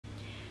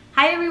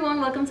Hi everyone,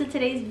 welcome to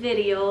today's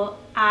video.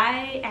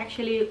 I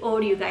actually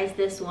owed you guys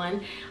this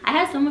one. I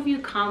had some of you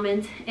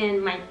comment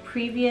in my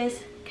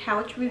previous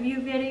couch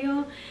review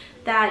video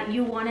that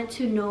you wanted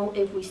to know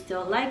if we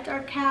still liked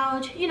our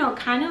couch, you know,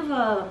 kind of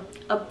a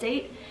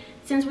update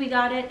since we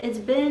got it. It's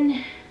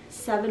been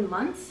 7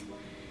 months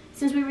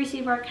since we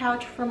received our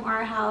couch from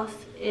Arhaus.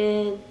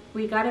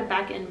 We got it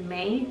back in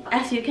May.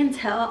 As you can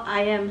tell,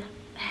 I am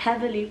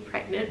heavily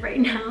pregnant right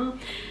now.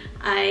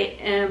 I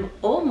am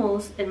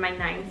almost in my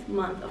 9th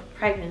month of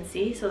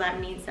pregnancy, so that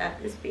means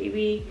that this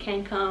baby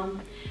can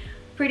come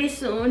pretty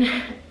soon.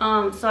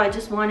 So I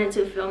just wanted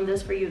to film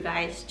this for you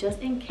guys just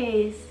in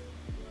case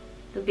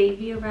the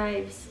baby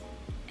arrives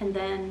and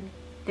then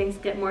things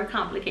get more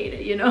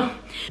complicated, you know.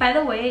 By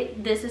the way,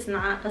 this is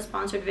not a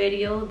sponsored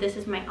video. This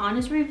is my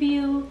honest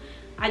review.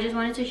 I just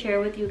wanted to share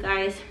with you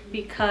guys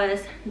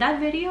because that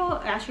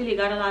video actually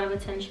got a lot of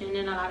attention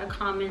and a lot of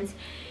comments.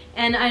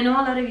 And I know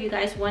a lot of you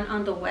guys went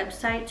on the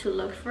website to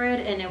look for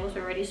it and it was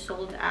already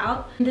sold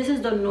out. This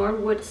is the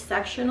Norwood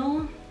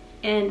Sectional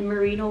and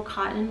Merino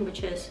Cotton,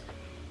 which is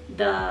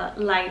the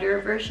lighter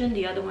version.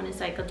 The other one is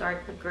like a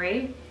darker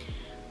gray.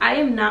 I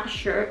am not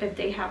sure if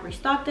they have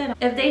restocked it.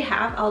 If they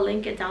have, I'll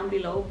link it down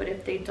below. But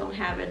if they don't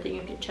have it, then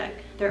you can check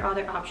their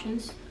other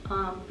options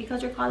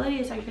because their quality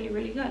is actually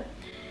really good.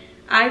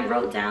 I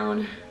wrote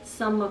down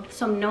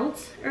some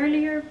notes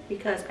earlier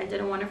because I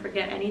didn't want to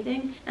forget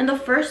anything. And the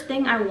first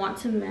thing I want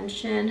to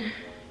mention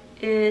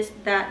is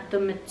that the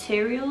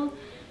material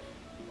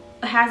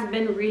has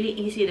been really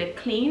easy to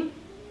clean.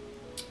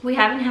 We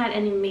haven't had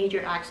any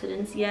major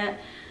accidents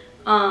yet,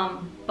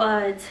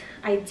 but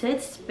I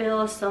did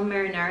spill some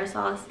marinara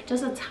sauce,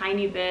 just a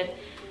tiny bit,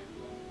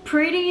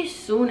 pretty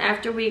soon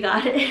after we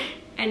got it.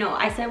 I know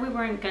I said we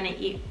weren't gonna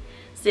eat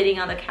sitting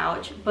on the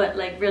couch, but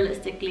like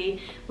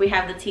realistically we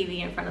have the TV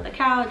in front of the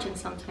couch and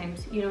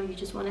sometimes, you know, you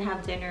just want to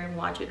have dinner and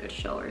watch a good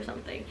show or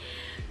something.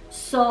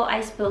 So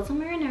I spilled some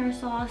marinara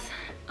sauce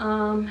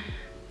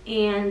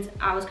and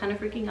I was kind of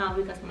freaking out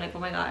because I'm like, oh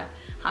my god,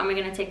 how am I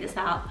gonna take this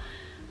out?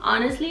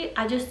 Honestly,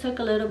 I just took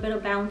a little bit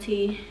of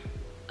Bounty.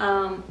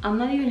 I'm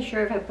not even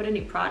sure if I put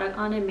any product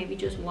on it, maybe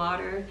just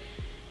water,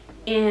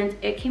 and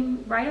it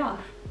came right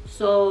off.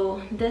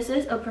 So this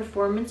is a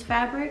performance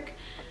fabric.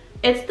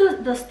 It's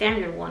the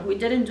standard one. We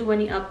didn't do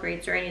any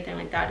upgrades or anything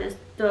like that. It's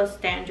the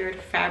standard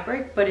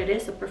fabric, but it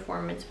is a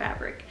performance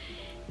fabric.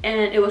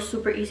 And it was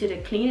super easy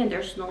to clean and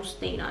there's no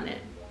stain on it.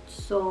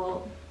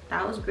 So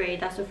that was great.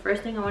 That's the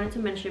first thing I wanted to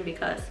mention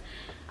because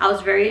I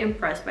was very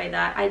impressed by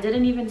that. I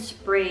didn't even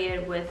spray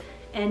it with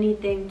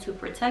anything to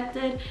protect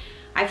it.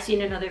 I've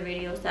seen in other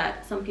videos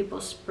that some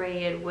people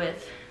spray it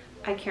with,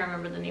 I can't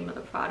remember the name of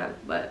the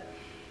product, but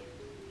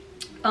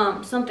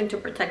something to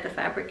protect the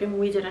fabric, and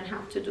we didn't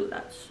have to do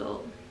that.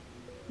 So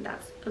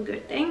that's a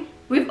good thing.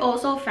 We've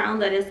also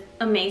found that it's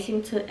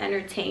amazing to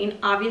entertain.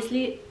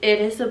 Obviously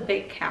it is a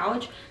big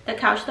couch. The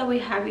couch that we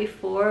had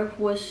before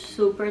was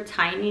super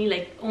tiny,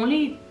 like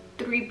only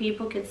 3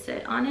 people could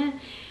sit on it,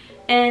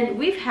 and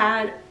we've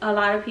had a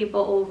lot of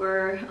people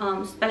over,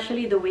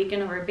 especially the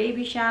weekend of our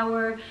baby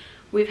shower.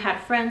 We've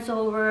had friends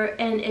over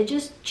and it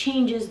just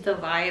changes the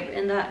vibe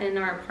in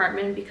our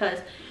apartment because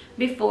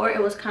before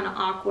it was kind of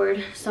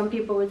awkward. Some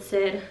people would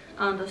sit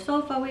on the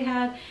sofa we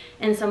had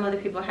and some other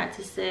people had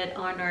to sit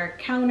on our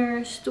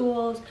counter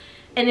stools,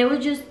 and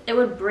it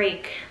would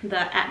break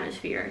the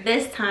atmosphere.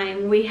 This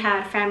time we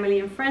had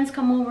family and friends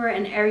come over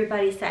and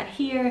everybody sat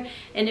here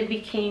and it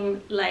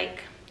became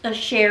like a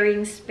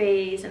sharing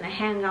space and a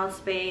hangout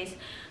space.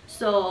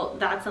 So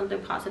that's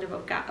something positive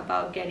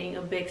about getting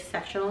a big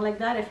sectional like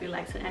that if you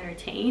like to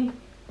entertain.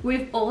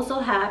 We've also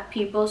had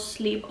people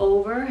sleep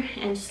over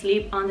and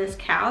sleep on this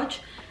couch.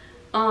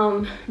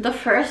 The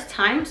first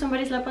time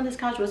somebody slept on this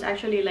couch was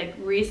actually like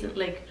recent,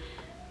 like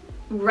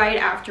right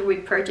after we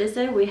purchased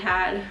it. We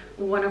had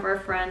one of our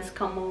friends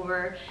come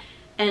over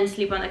and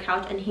sleep on the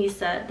couch, and he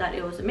said that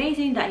it was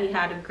amazing, that he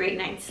had a great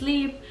night's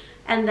sleep.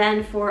 And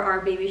then for our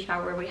baby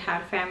shower we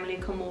had family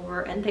come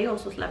over and they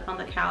also slept on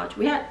the couch.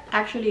 We had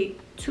actually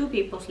 2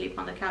 people sleep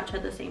on the couch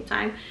at the same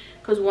time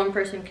because one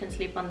person can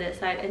sleep on this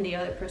side and the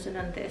other person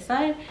on this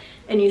side,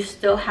 and you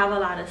still have a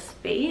lot of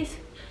space.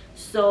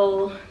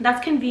 So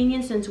that's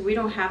convenient since we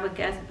don't have a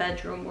guest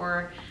bedroom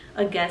or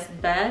a guest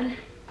bed.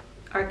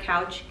 Our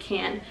couch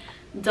can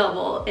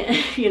double,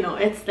 you know,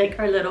 it's like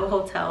our little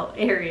hotel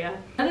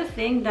area. Another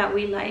thing that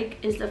we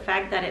like is the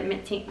fact that it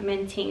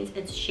maintains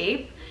its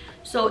shape.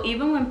 So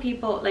even when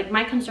people, like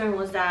my concern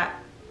was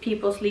that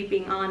people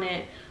sleeping on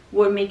it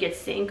would make it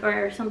sink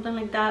or something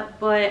like that,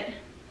 but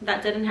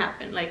that didn't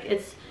happen. Like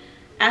it's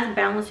as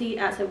bouncy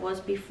as it was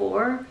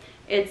before.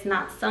 It's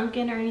not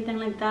sunken or anything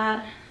like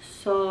that.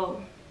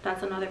 So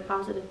that's another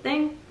positive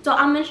thing. So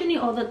I'm mentioning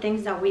all the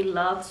things that we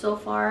love so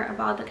far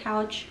about the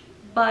couch,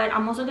 but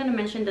I'm also going to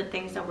mention the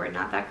things that we're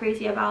not that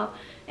crazy about.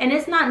 And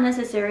it's not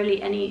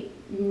necessarily any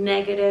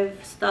negative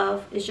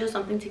stuff, it's just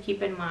something to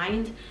keep in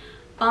mind.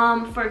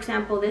 For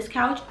example, this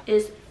couch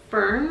is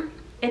firm.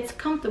 It's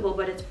comfortable,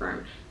 but it's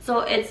firm. So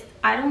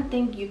I don't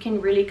think you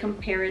can really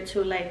compare it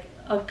to like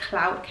a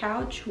cloud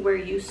couch where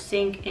you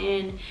sink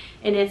in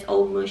and it's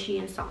all mushy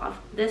and soft.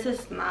 This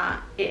is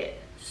not it.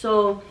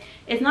 So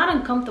it's not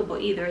uncomfortable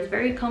either. It's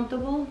very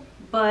comfortable,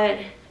 but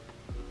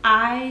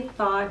I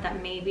thought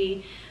that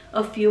maybe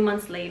a few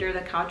months later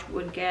the couch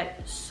would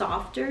get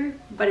softer,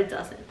 but it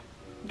doesn't.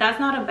 That's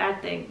not a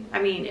bad thing.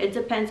 I mean, it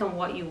depends on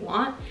what you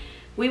want.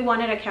 We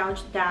wanted a couch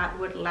that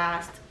would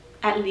last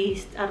at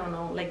least, I don't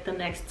know, like the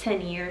next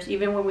 10 years,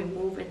 even when we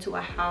move into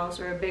a house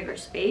or a bigger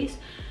space.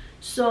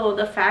 So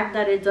the fact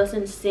that it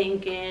doesn't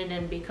sink in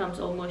and becomes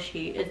all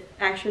mushy is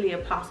actually a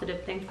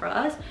positive thing for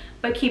us.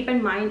 But keep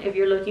in mind, if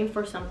you're looking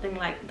for something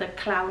like the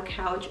cloud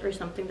couch or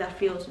something that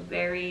feels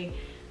very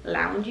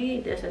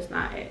loungy, this is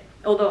not it.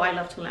 Although I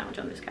love to lounge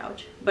on this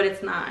couch, but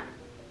it's not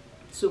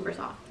super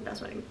soft. That's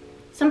what I mean.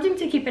 Something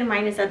to keep in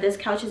mind is that this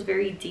couch is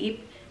very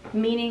deep,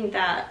 meaning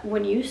that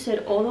when you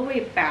sit all the way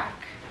back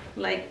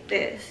like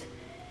this,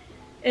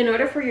 in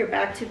order for your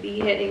back to be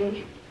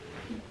hitting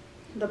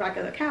the back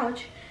of the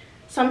couch,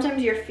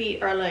 sometimes your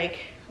feet are like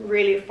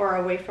really far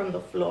away from the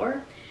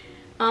floor.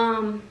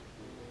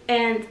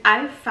 And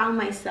I found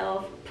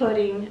myself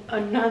putting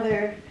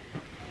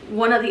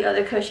one of the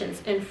other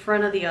cushions in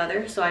front of the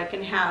other so I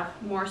can have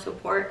more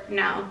support.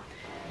 Now,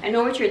 I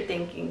know what you're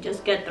thinking,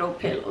 just get throw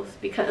pillows,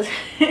 because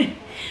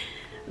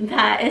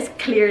that is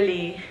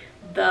clearly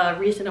the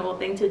reasonable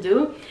thing to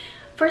do.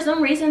 For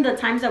some reason, the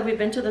times that we've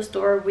been to the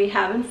store, we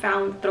haven't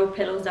found throw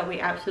pillows that we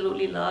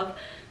absolutely love.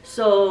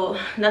 So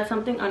that's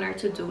something on our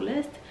to-do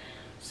list.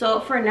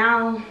 So for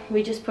now,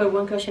 we just put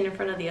one cushion in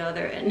front of the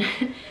other. And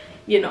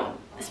you know,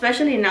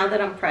 especially now that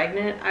I'm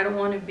pregnant, I don't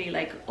want to be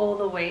like all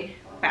the way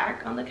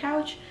back on the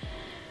couch,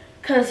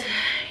 because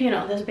you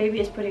know, this baby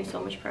is putting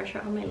so much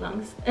pressure on my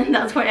lungs, and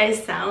that's why I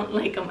sound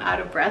like I'm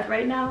out of breath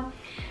right now.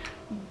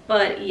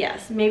 But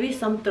yes, maybe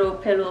some throw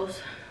pillows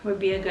would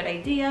be a good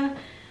idea.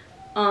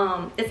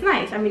 It's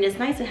nice. I mean, it's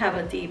nice to have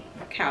a deep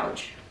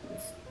couch,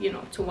 you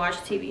know, to watch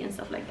TV and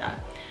stuff like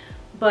that.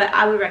 But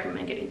I would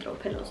recommend getting throw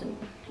pillows, and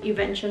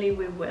eventually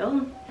we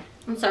will.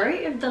 I'm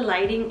sorry if the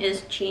lighting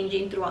is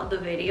changing throughout the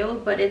video,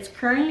 but it's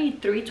currently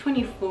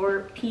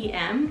 3:24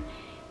 p.m.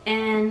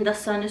 and the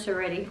sun is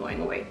already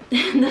going away.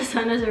 The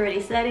sun is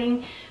already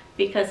setting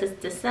because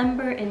it's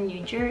December in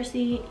New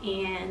Jersey,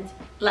 and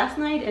last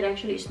night it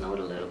actually snowed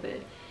a little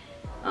bit.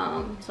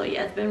 So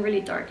yeah, it's been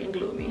really dark and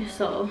gloomy.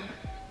 So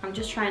I'm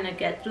just trying to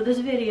get through this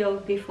video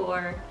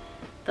before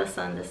the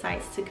sun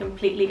decides to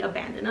completely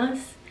abandon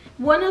us.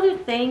 One other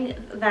thing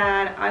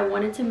that I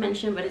wanted to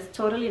mention, but it's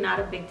totally not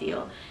a big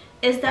deal,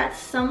 is that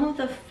some of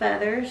the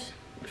feathers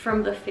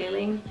from the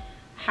filling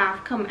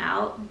have come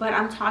out, but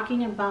I'm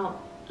talking about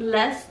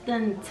less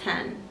than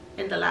 10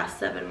 in the last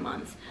 7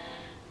 months.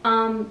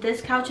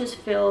 This couch is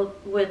filled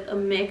with a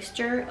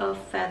mixture of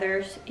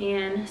feathers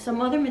and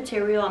some other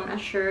material. I'm not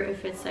sure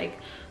if it's like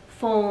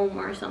foam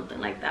or something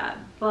like that,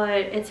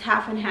 but it's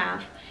half and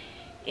half.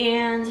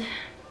 And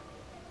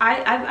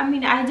I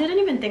mean, I didn't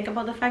even think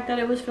about the fact that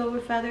it was filled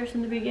with feathers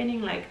in the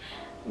beginning. Like,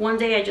 one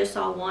day I just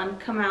saw one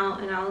come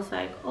out and I was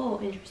like,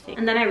 oh, interesting.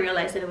 And then I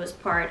realized that it was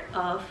part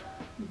of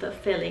the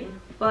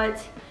filling,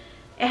 but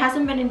it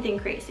hasn't been anything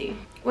crazy.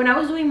 When I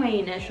was doing my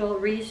initial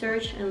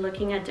research and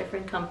looking at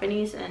different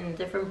companies and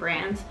different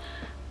brands,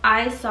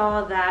 I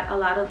saw that a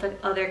lot of the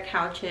other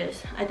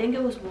couches, I think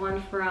it was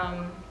one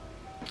from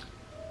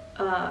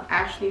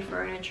Ashley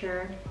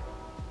Furniture,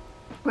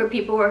 where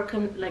people were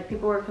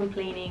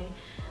complaining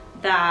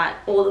that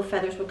all the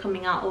feathers were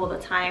coming out all the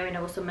time and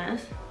it was a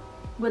mess.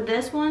 With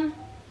this one,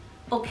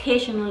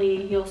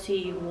 occasionally you'll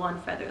see one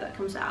feather that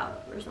comes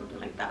out or something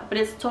like that, but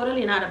it's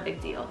totally not a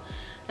big deal.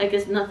 Like,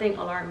 it's nothing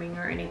alarming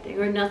or anything,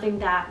 or nothing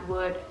that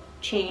would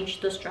change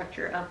the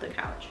structure of the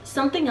couch.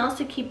 Something else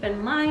to keep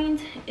in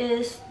mind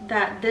is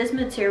that this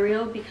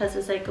material, because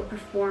it's like a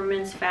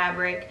performance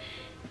fabric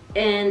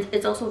and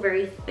it's also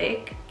very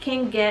thick,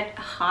 can get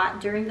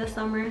hot during the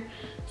summer.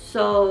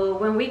 So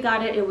when we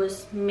got it, it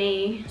was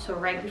May, so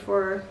right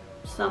before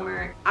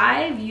summer.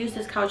 I've used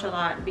this couch a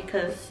lot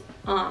because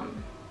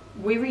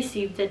we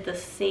received it the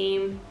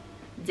same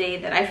day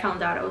that I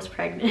found out I was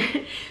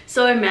pregnant.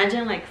 So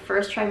imagine, like,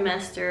 first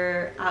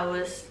trimester, I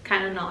was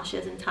kind of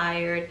nauseous and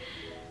tired,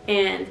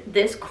 and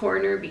this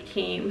corner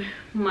became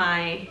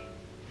my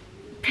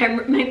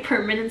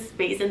permanent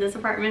space in this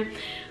apartment.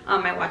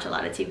 I watch a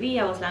lot of TV.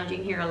 I was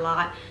lounging here a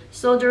lot.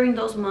 So during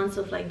those months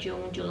of like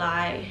June,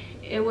 July,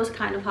 it was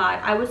kind of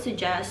hot. I would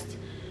suggest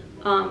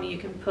you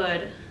can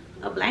put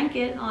a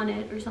blanket on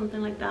it or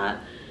something like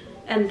that,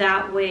 and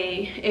that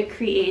way it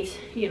creates,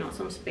 you know,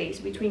 some space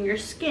between your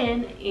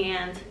skin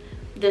and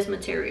this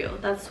material.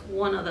 That's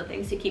one of the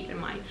things to keep in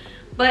mind.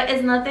 But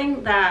it's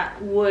nothing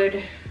that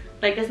would,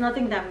 like, it's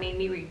nothing that made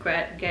me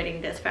regret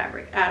getting this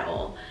fabric at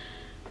all.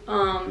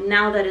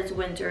 Now that it's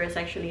winter, it's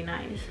actually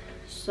nice.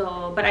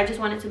 So, but I just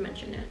wanted to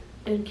mention it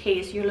in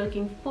case you're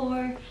looking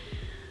for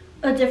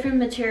a different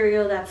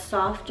material that's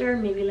softer,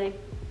 maybe like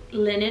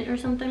linen or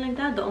something like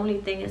that. The only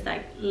thing is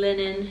that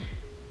linen,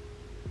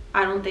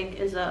 I don't think,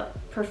 is a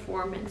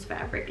performance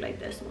fabric like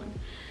this one.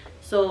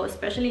 So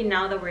especially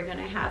now that we're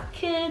gonna have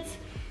kids,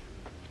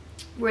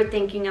 were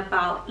thinking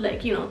about,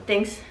 like, you know,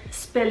 things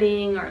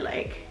spilling or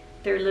like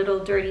their little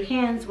dirty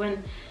hands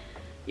when,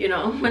 you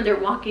know, when they're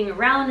walking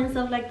around and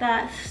stuff like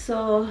that.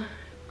 So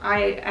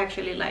I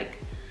actually like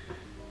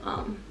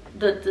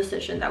the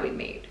decision that we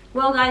made.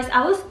 Well guys,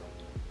 I was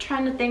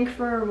trying to think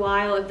for a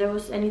while if there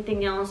was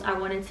anything else I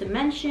wanted to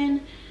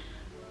mention.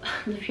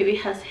 The baby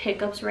has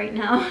hiccups right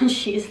now and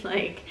she's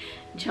like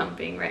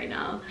jumping right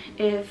now.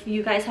 If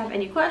you guys have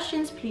any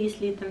questions,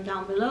 please leave them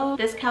down below.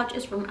 This couch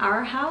is from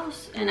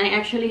Arhaus, and I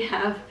actually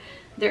have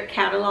their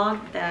catalog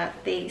that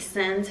they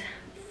sent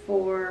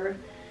for,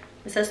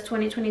 it says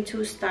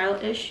 2022 style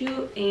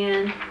issue,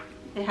 and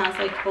it has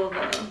like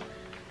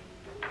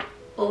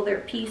all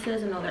their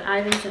pieces and all their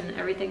items, and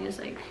everything is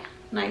like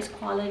nice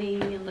quality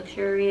and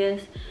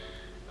luxurious.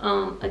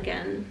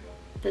 Again,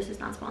 this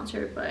is not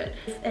sponsored, but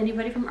if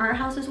anybody from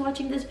Arhaus is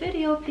watching this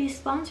video, please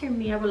sponsor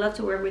me. I would love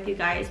to work with you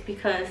guys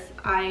because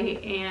I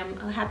am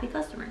a happy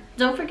customer.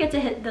 Don't forget to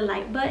hit the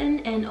like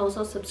button and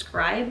also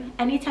subscribe.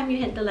 Anytime you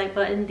hit the like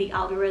button, the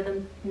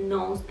algorithm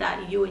knows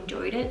that you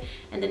enjoyed it,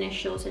 and then it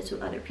shows it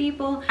to other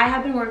people. I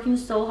have been working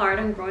so hard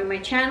on growing my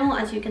channel.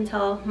 As you can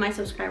tell, my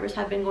subscribers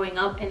have been going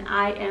up, and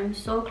I am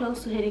so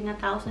close to hitting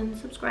 1,000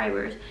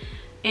 subscribers.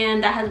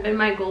 And that has been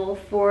my goal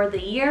for the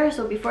year.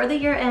 So before the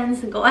year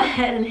ends, go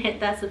ahead and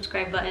hit that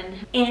subscribe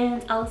button,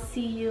 and I'll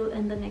see you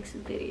in the next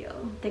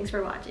video. Thanks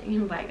for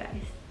watching. Bye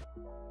guys.